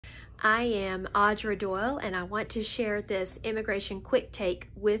I am Audra Doyle, and I want to share this immigration quick take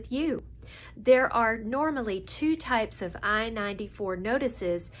with you. There are normally two types of I-94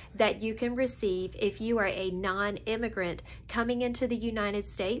 notices that you can receive if you are a non-immigrant coming into the United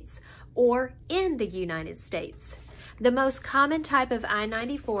States or in the United States. The most common type of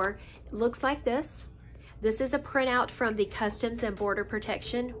I-94 looks like this. This is a printout from the Customs and Border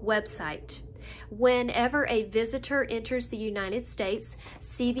Protection website. Whenever a visitor enters the United States,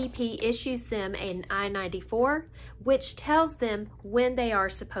 CBP issues them an I-94, which tells them when they are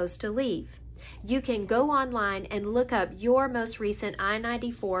supposed to leave. You can go online and look up your most recent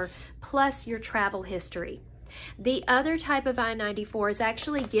I-94 plus your travel history. The other type of I-94 is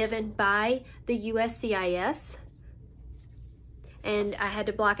actually given by the US CIS. And I had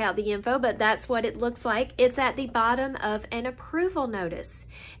to block out the info, but that's what it looks like. It's at the bottom of an approval notice.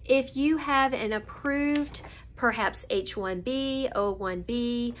 If you have an approved, perhaps H-1B,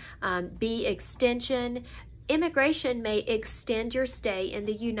 O-1B, B extension, immigration may extend your stay in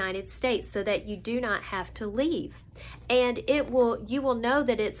the United States so that you do not have to leave. And you will know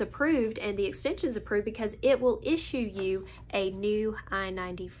that it's approved and the extension's approved because it will issue you a new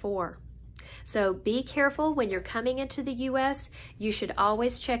I-94. So be careful when you're coming into the U.S. You should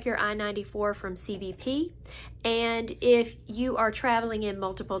always check your I-94 from CBP. And if you are traveling in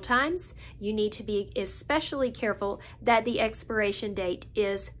multiple times, you need to be especially careful that the expiration date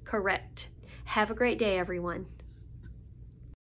is correct. Have a great day, everyone.